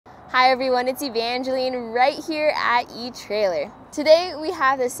Hi everyone, it's Evangeline right here at eTrailer. Today we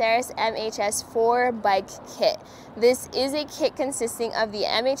have the Saris MHS 4 bike kit. This is a kit consisting of the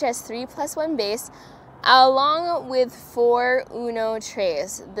MHS 3+1 base along with 4 Uno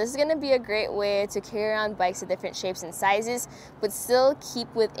trays. This is going to be a great way to carry around bikes of different shapes and sizes, but still keep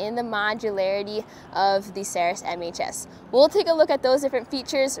within the modularity of the Saris MHS. We'll take a look at those different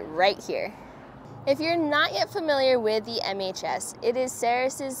features right here. If you're not yet familiar with the MHS, it is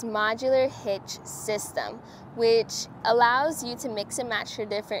Saris's modular hitch system, which allows you to mix and match your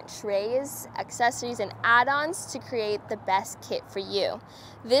different trays, accessories, and add-ons to create the best kit for you.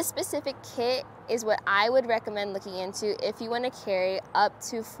 This specific kit is what I would recommend looking into if you want to carry up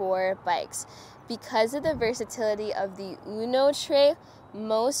to 4 bikes. Because of the versatility of the Uno tray,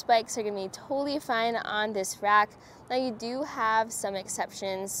 most bikes are going to be totally fine on this rack. Now you do have some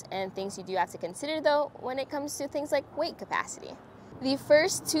exceptions and things you do have to consider though when it comes to things like weight capacity. The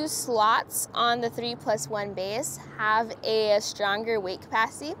first 2 slots on the 3+1 base have a stronger weight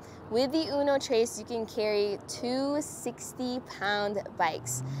capacity. With the Uno trays, you can carry 2 60-pound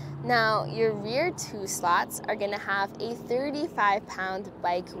bikes. Now, your rear 2 slots are going to have a 35-pound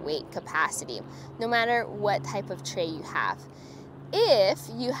bike weight capacity, no matter what type of tray you have. If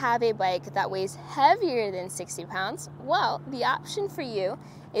you have a bike that weighs heavier than 60 pounds, well, the option for you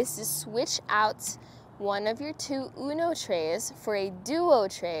is to switch out one of your 2 Uno trays for a duo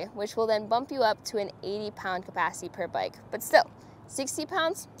tray, which will then bump you up to an 80-pound capacity per bike. But still, 60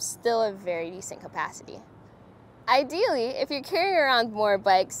 pounds, still a very decent capacity. Ideally, if you're carrying around more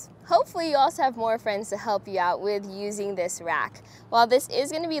bikes, hopefully you also have more friends to help you out with using this rack. While this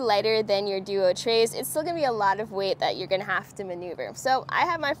is going to be lighter than your duo trays, it's still going to be a lot of weight that you're going to have to maneuver. So I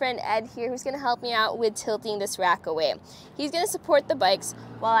have my friend Ed here who's going to help me out with tilting this rack away. He's going to support the bikes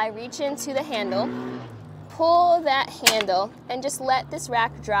while I reach into the handle, pull that handle, and just let this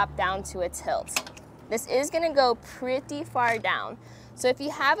rack drop down to a tilt. This is going to go pretty far down. So if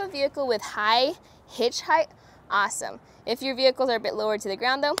you have a vehicle with high hitch height, awesome. If your vehicles are a bit lower to the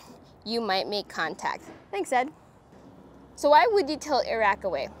ground though, you might make contact. Thanks, Ed. So why would you tilt your rack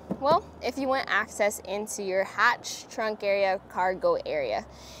away? Well, if you want access into your hatch, trunk area, cargo area.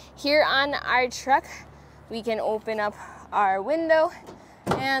 Here on our truck, we can open up our window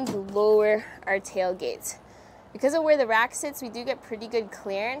and lower our tailgate. Because of where the rack sits, we do get pretty good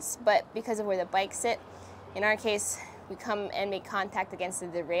clearance, but because of where the bikes sit, in our case, we come and make contact against the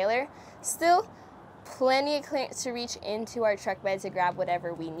derailleur. Still, plenty of clearance to reach into our truck bed to grab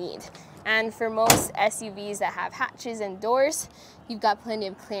whatever we need. And for most SUVs that have hatches and doors, you've got plenty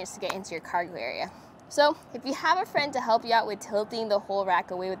of clearance to get into your cargo area. So if you have a friend to help you out with tilting the whole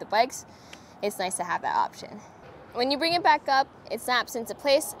rack away with the bikes, it's nice to have that option. When you bring it back up, it snaps into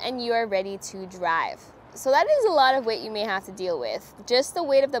place and you are ready to drive. So that is a lot of weight you may have to deal with. Just the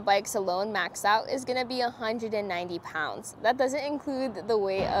weight of the bikes alone maxed out is going to be 190 pounds. That doesn't include the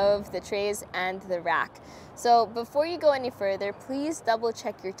weight of the trays and the rack. So before you go any further, please double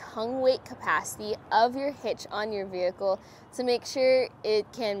check your tongue weight capacity of your hitch on your vehicle to make sure it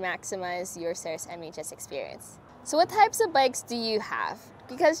can maximize your Saris MHS experience. So what types of bikes do you have?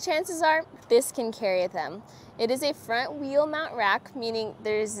 Because chances are this can carry them. It is a front wheel mount rack, meaning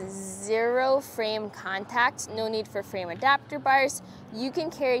there's 0 frame contact, no need for frame adapter bars. You can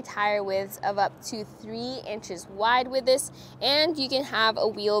carry tire widths of up to 3 inches wide with this, and you can have a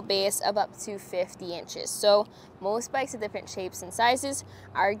wheelbase of up to 50 inches. So most bikes of different shapes and sizes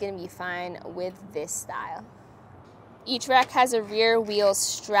are going to be fine with this style. Each rack has a rear wheel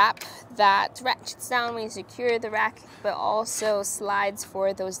strap that ratchets down when you secure the rack, but also slides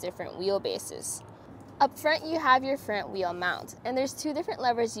for those different wheelbases. Up front, you have your front wheel mount, and there's 2 different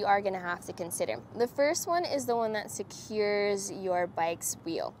levers you are going to have to consider. The first one is the one that secures your bike's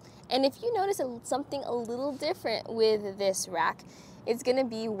wheel. And if you notice something a little different with this rack, it's going to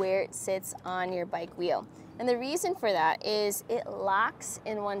be where it sits on your bike wheel. And the reason for that is it locks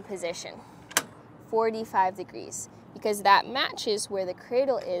in one position, 45 degrees. Because that matches where the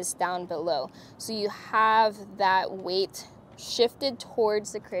cradle is down below. So you have that weight shifted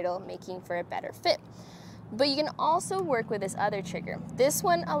towards the cradle, making for a better fit. But you can also work with this other trigger. This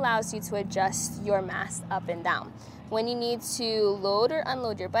one allows you to adjust your mast up and down. When you need to load or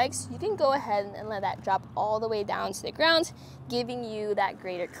unload your bikes, you can go ahead and let that drop all the way down to the ground, giving you that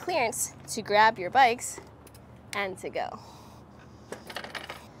greater clearance to grab your bikes and to go.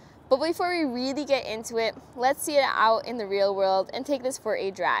 But before we really get into it, let's see it out in the real world and take this for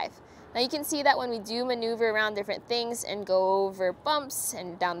a drive. Now you can see that when we do maneuver around different things and go over bumps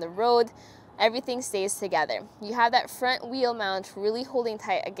and down the road, everything stays together. You have that front wheel mount really holding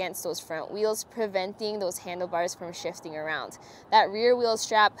tight against those front wheels, preventing those handlebars from shifting around. That rear wheel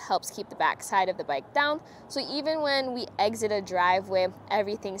strap helps keep the back side of the bike down, so even when we exit a driveway,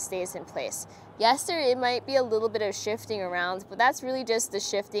 everything stays in place. Yes, it might be a little bit of shifting around, but that's really just the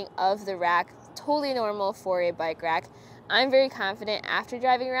shifting of the rack, totally normal for a bike rack. I'm very confident after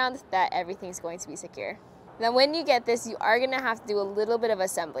driving around that everything's going to be secure. Now when you get this, you are going to have to do a little bit of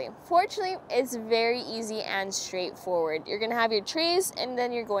assembly. Fortunately, it's very easy and straightforward. You're going to have your trays and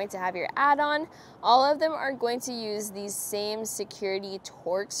then you're going to have your add-on. All of them are going to use the same security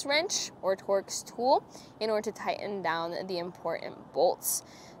Torx wrench or Torx tool in order to tighten down the important bolts.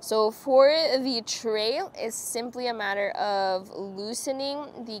 So for the tray, it's simply a matter of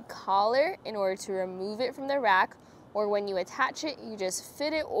loosening the collar in order to remove it from the rack, or when you attach it, you just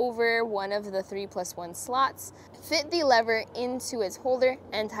fit it over one of the 3+1 slots, fit the lever into its holder,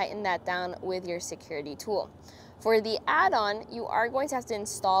 and tighten that down with your security tool. For the add-on, you are going to have to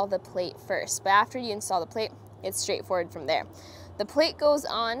install the plate first, but after you install the plate, it's straightforward from there. The plate goes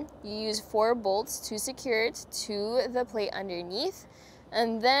on, you use 4 bolts to secure it to the plate underneath,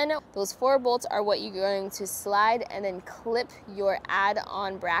 and then those 4 bolts are what you're going to slide and then clip your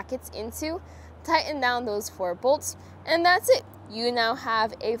add-on brackets into. Tighten down those 4 bolts, and that's it. You now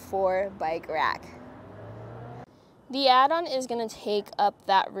have a 4-bike rack. The add-on is going to take up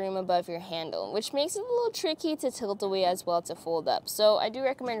that room above your handle, which makes it a little tricky to tilt away as well to fold up. So I do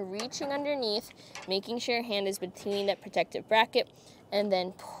recommend reaching underneath, making sure your hand is between that protective bracket, and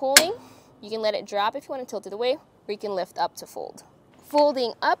then pulling. You can let it drop if you want to tilt it away, or you can lift up to fold.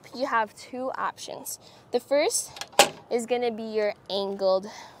 Folding up, you have 2 options. The first is going to be your angled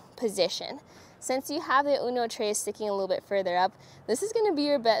position. Since you have the Uno tray sticking a little bit further up, this is going to be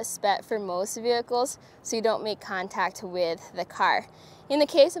your best bet for most vehicles so you don't make contact with the car. In the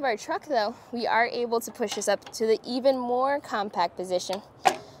case of our truck though, we are able to push this up to the even more compact position,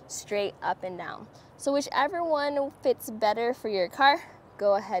 straight up and down. So whichever one fits better for your car,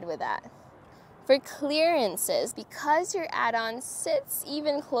 go ahead with that. For clearances, because your add-on sits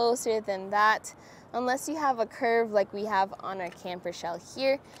even closer than that, unless you have a curve like we have on our camper shell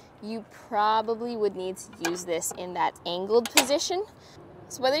here, you probably would need to use this in that angled position.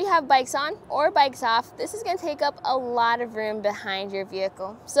 So whether you have bikes on or bikes off, this is going to take up a lot of room behind your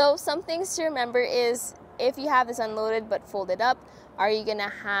vehicle. So some things to remember is if you have this unloaded but folded up, are you going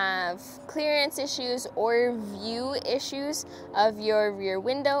to have clearance issues or view issues of your rear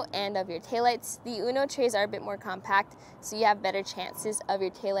window and of your taillights? The Uno trays are a bit more compact, so you have better chances of your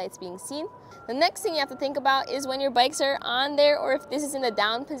taillights being seen. The next thing you have to think about is when your bikes are on there, or if this is in the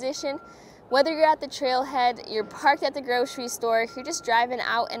down position, whether you're at the trailhead, you're parked at the grocery store, you're just driving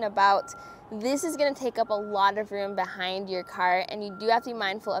out and about, this is going to take up a lot of room behind your car, and you do have to be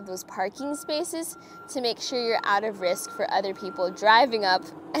mindful of those parking spaces to make sure you're out of risk for other people driving up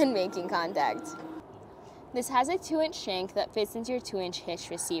and making contact. This has a 2-inch shank that fits into your 2-inch hitch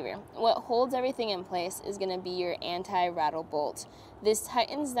receiver. What holds everything in place is going to be your anti-rattle bolt. This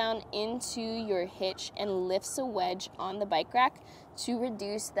tightens down into your hitch and lifts a wedge on the bike rack to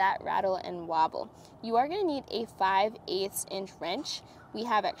reduce that rattle and wobble. You are going to need a 5/8 inch wrench. We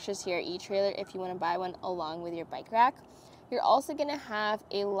have extras here at eTrailer if you want to buy one along with your bike rack. You're also going to have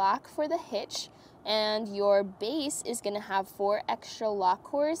a lock for the hitch, and your base is going to have 4 extra lock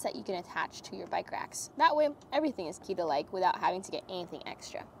cores that you can attach to your bike racks. That way, everything is key to like without having to get anything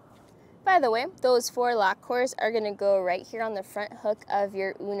extra. By the way, those 4 lock cores are going to go right here on the front hook of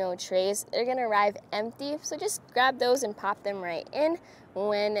your Uno trays. They're going to arrive empty, so just grab those and pop them right in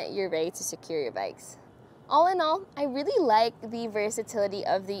when you're ready to secure your bikes. All in all, I really like the versatility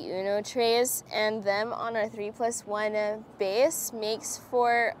of the Uno trays, and them on our 3+1 base makes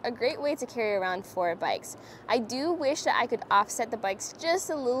for a great way to carry around 4 bikes. I do wish that I could offset the bikes just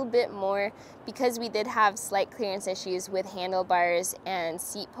a little bit more because we did have slight clearance issues with handlebars and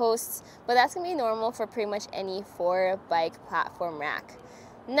seat posts, but that's going to be normal for pretty much any 4-bike platform rack.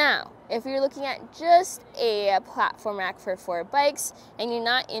 Now, if you're looking at just a platform rack for 4 bikes and you're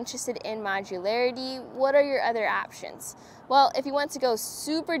not interested in modularity, what are your other options? Well, if you want to go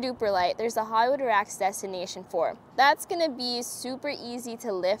super duper light, there's the Hollywood Racks Destination 4. That's going to be super easy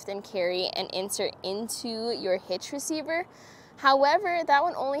to lift and carry and insert into your hitch receiver. However, that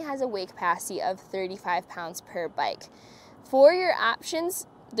one only has a weight capacity of 35 pounds per bike. For your options,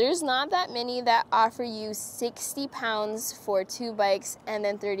 there's not that many that offer you 60 pounds for 2 bikes and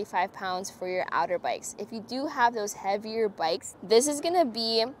then 35 pounds for your outer bikes. If you do have those heavier bikes, this is going to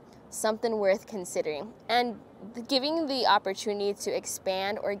be something worth considering. And giving the opportunity to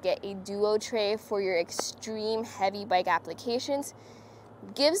expand or get a duo tray for your extreme heavy bike applications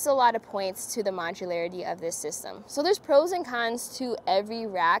gives a lot of points to the modularity of this system. So there's pros and cons to every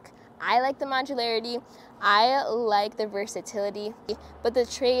rack. I like the modularity, I like the versatility, but the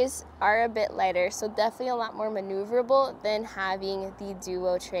trays are a bit lighter, so definitely a lot more maneuverable than having the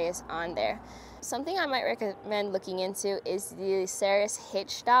duo trays on there. Something I might recommend looking into is the Saris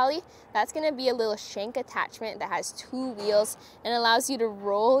Hitch Dolly. That's going to be a little shank attachment that has 2 wheels and allows you to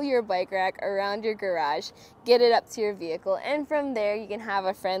roll your bike rack around your garage, get it up to your vehicle, and from there you can have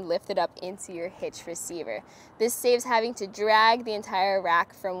a friend lift it up into your hitch receiver. This saves having to drag the entire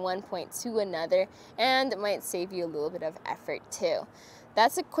rack from one point to another, and it might save you a little bit of effort too.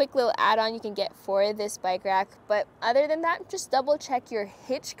 That's a quick little add-on you can get for this bike rack, but other than that, just double check your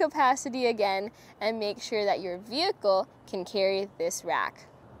hitch capacity again and make sure that your vehicle can carry this rack.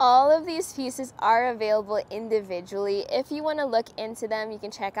 All of these pieces are available individually. If you want to look into them, you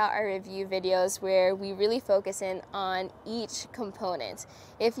can check out our review videos where we really focus in on each component.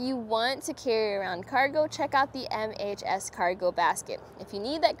 If you want to carry around cargo, check out the MHS cargo basket. If you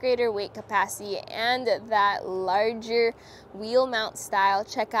need that greater weight capacity and that larger wheel mount style,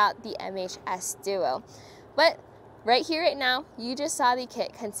 check out the MHS Duo. But right here, right now, you just saw the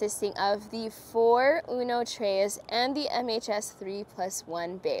kit consisting of the 4 Uno trays and the MHS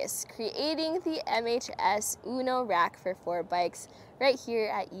 3+1 base, creating the MHS Uno rack for 4 bikes right here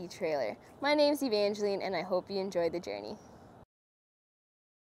at eTrailer. My name's Evangeline, and I hope you enjoyed the journey.